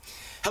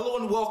Hello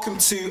and welcome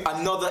to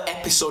another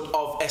episode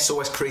of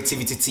SOS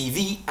Creativity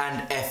TV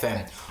and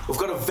FM. We've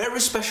got a very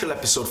special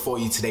episode for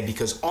you today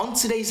because on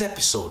today's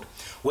episode,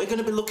 we're going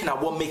to be looking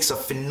at what makes a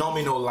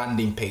phenomenal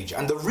landing page.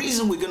 And the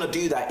reason we're going to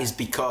do that is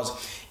because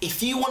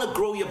if you want to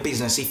grow your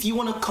business, if you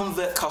want to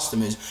convert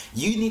customers,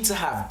 you need to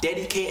have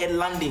dedicated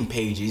landing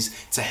pages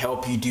to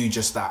help you do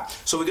just that.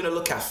 So we're going to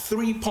look at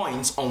 3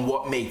 points on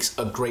what makes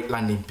a great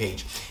landing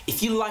page.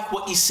 If you like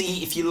what you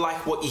see, if you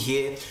like what you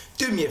hear,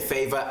 do me a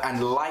favor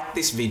and like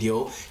this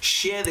video,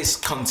 share this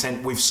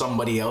content with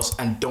somebody else,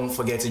 and don't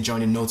forget to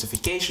join the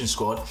notification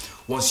squad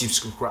once you've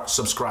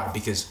subscribed,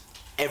 because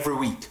every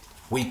week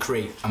we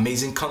create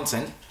amazing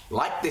content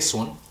like this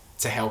one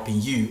to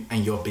helping you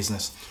and your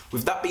business.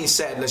 With that being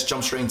said, let's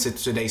jump straight into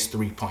today's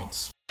 3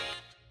 points.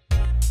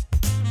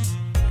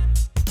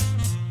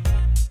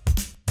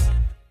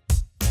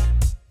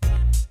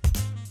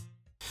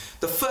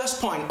 The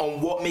first point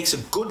on what makes a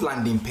good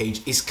landing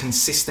page is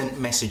consistent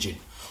messaging.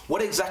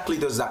 What exactly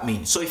does that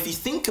mean? So if you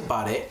think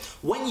about it,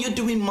 when you're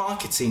doing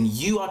marketing,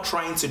 you are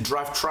trying to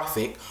drive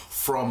traffic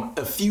from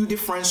a few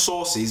different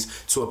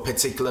sources to a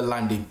particular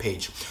landing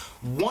page.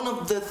 One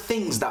of the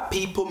things that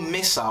people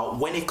miss out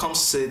when it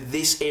comes to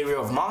this area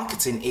of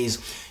marketing is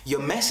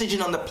your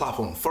messaging on the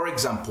platform. For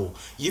example,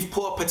 you've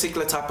put a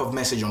particular type of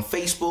message on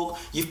Facebook,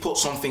 you've put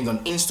something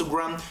on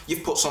Instagram,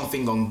 you've put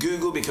something on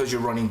Google because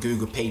you're running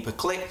Google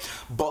pay-per-click,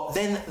 but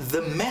then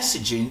the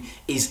messaging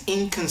is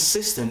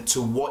inconsistent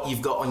to what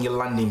you've got on your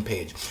landing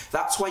page.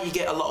 That's why you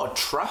get a lot of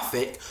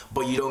traffic,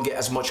 but you don't get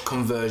as much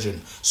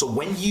conversion. So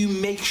when you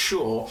make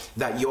sure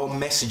that your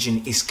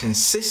messaging is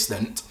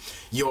consistent,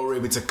 you're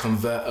able to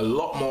convert a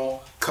lot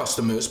more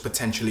customers,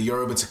 potentially.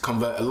 You're able to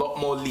convert a lot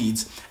more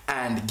leads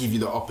and give you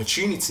the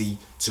opportunity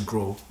to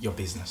grow your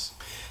business.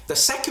 The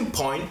second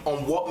point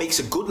on what makes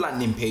a good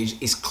landing page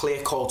is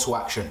clear call to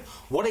action.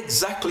 What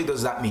exactly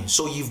does that mean?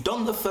 So you've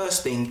done the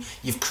first thing,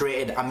 you've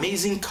created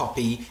amazing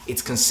copy,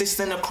 it's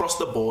consistent across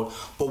the board,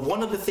 but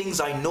one of the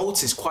things I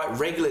notice quite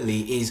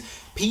regularly is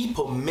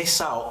people miss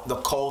out the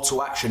call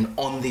to action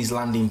on these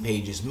landing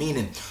pages,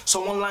 meaning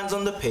someone lands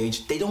on the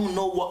page, they don't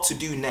know what to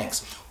do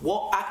next.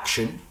 What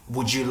action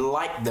would you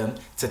like them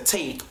to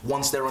take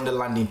once they're on the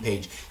landing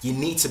page? You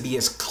need to be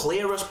as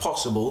clear as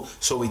possible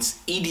so it's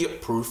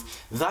idiot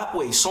proof. That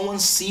way someone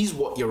sees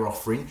what you're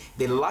offering,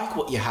 they like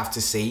what you have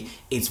to say,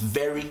 it's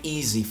very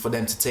easy for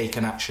them to take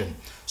an action.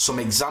 Some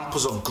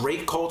examples of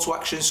great call to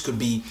actions could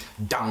be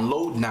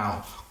download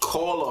now,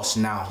 call us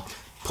now,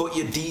 put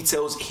your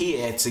details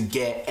here to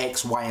get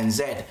X, Y, and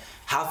Z.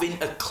 Having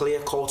a clear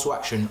call to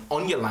action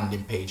on your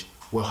landing page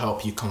will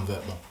help you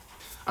convert more.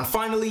 And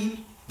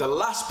finally, the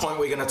last point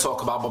we're going to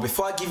talk about, but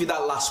before I give you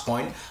that last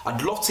point,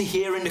 I'd love to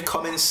hear in the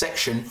comments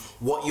section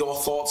what your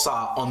thoughts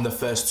are on the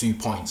first 2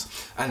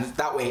 points. And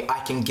that way I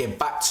can get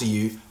back to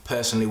you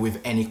personally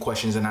with any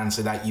questions and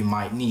answer that you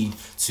might need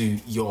to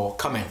your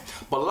comment.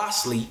 But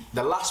lastly,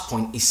 the last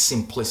point is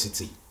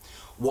simplicity.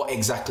 What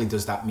exactly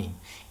does that mean?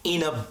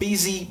 In a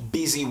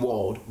busy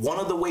world, one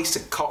of the ways to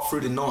cut through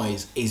the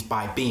noise is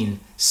by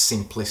being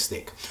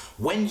simplistic.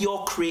 When you're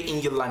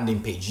creating your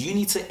landing page, you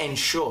need to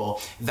ensure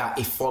that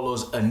it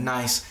follows a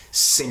nice,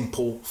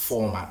 simple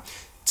format.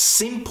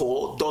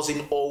 Simple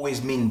doesn't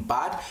always mean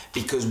bad,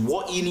 because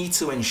what you need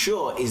to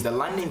ensure is the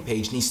landing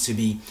page needs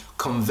to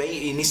convey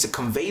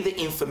the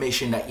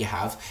information that you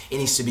have. It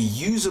needs to be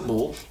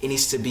usable. It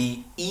needs to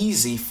be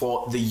easy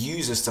for the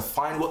users to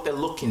find what they're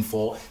looking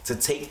for, to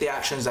take the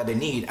actions that they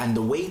need. And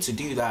the way to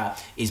do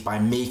that is by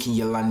making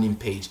your landing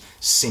page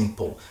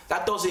simple.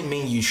 That doesn't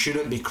mean you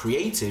shouldn't be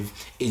creative.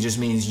 It just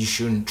means you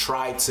shouldn't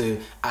try to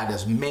add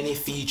as many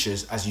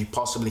features as you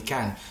possibly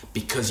can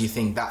because you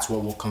think that's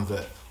what will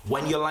convert.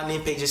 When your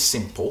landing page is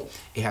simple,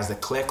 it has the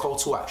clear call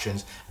to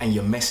actions, and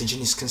your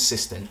messaging is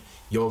consistent,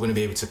 you're going to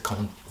be able to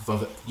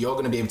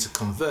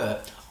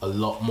convert a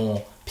lot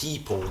more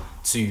people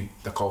to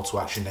the call to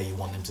action that you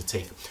want them to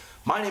take.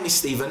 My name is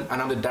Stephen and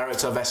I'm the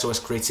director of SOS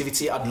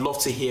Creativity. I'd love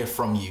to hear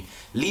from you.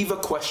 Leave a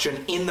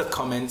question in the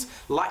comments,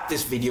 like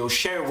this video,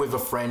 share it with a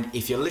friend.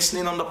 If you're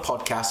listening on the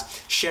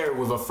podcast, share it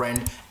with a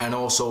friend, and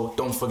also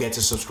don't forget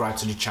to subscribe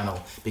to the channel,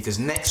 because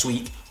next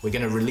week we're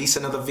going to release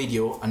another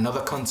video,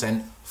 another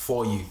content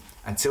for you.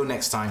 Until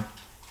next time,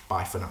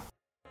 bye for now.